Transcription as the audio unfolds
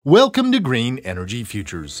Welcome to Green Energy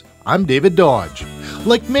Futures. I'm David Dodge.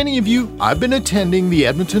 Like many of you, I've been attending the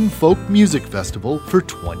Edmonton Folk Music Festival for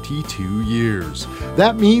 22 years.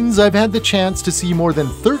 That means I've had the chance to see more than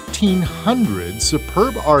 1,300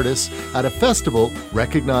 superb artists at a festival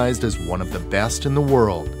recognized as one of the best in the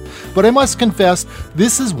world. But I must confess,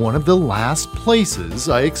 this is one of the last places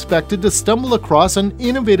I expected to stumble across an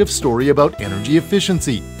innovative story about energy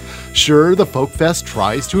efficiency. Sure, the Folk Fest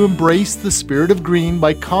tries to embrace the spirit of green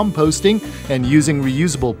by composting and using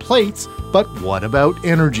reusable plates, but what about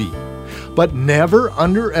energy? But never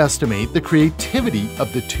underestimate the creativity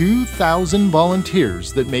of the 2,000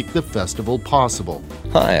 volunteers that make the festival possible.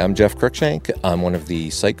 Hi, I'm Jeff Cruikshank. I'm one of the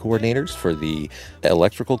site coordinators for the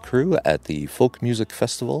electrical crew at the Folk Music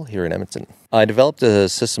Festival here in Edmonton. I developed a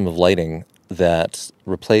system of lighting that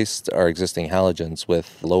replaced our existing halogens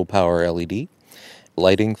with low-power LED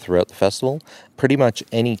lighting throughout the festival. Pretty much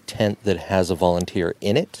any tent that has a volunteer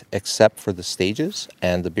in it, except for the stages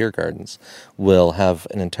and the beer gardens, will have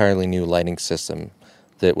an entirely new lighting system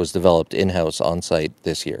that was developed in-house on-site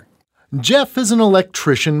this year. Jeff is an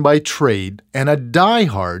electrician by trade and a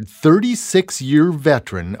die-hard 36-year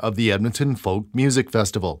veteran of the Edmonton Folk Music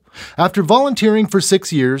Festival. After volunteering for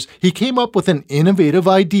 6 years, he came up with an innovative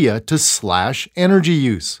idea to slash energy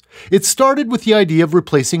use. It started with the idea of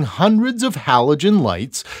replacing hundreds of halogen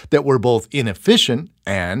lights that were both inefficient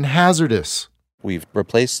and hazardous. We've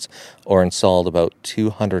replaced or installed about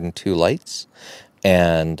 202 lights,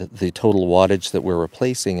 and the total wattage that we're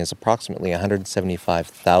replacing is approximately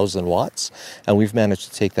 175,000 watts, and we've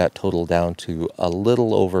managed to take that total down to a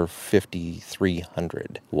little over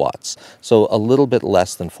 5,300 watts, so a little bit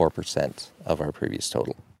less than 4% of our previous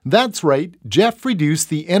total. That's right, Jeff reduced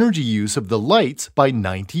the energy use of the lights by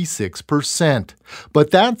 96%.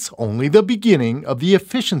 But that's only the beginning of the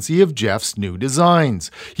efficiency of Jeff's new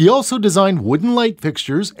designs. He also designed wooden light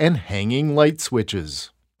fixtures and hanging light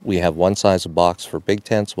switches. We have one size of box for big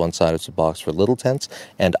tents, one size of box for little tents,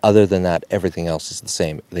 and other than that, everything else is the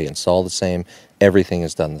same. They install the same, everything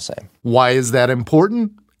is done the same. Why is that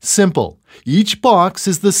important? Simple. Each box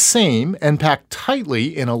is the same and packed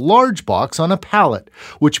tightly in a large box on a pallet,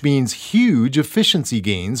 which means huge efficiency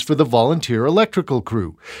gains for the volunteer electrical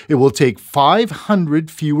crew. It will take 500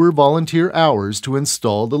 fewer volunteer hours to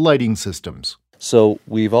install the lighting systems. So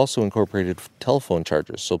we've also incorporated telephone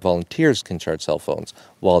chargers so volunteers can charge cell phones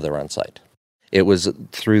while they're on site. It was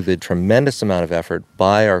through the tremendous amount of effort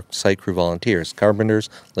by our site crew volunteers, carpenters,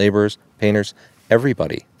 laborers, painters,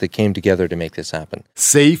 everybody that came together to make this happen.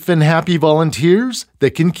 Safe and happy volunteers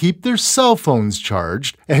that can keep their cell phones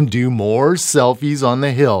charged and do more selfies on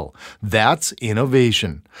the hill. That's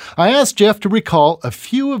innovation. I asked Jeff to recall a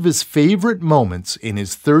few of his favorite moments in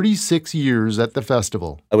his 36 years at the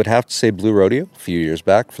festival. I would have to say Blue Rodeo a few years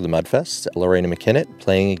back for the Mudfest. Lorena McKinnott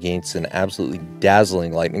playing against an absolutely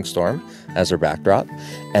dazzling lightning storm as her backdrop.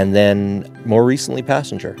 And then more recently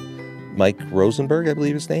Passenger. Mike Rosenberg, I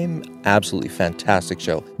believe his name. Absolutely fantastic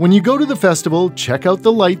show. When you go to the festival, check out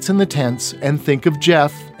the lights in the tents and think of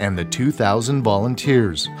Jeff and the 2,000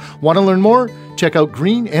 volunteers. Want to learn more? Check out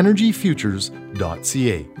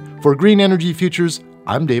greenenergyfutures.ca. For Green Energy Futures,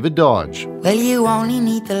 I'm David Dodge. Well, you only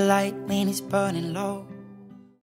need the light when it's burning low.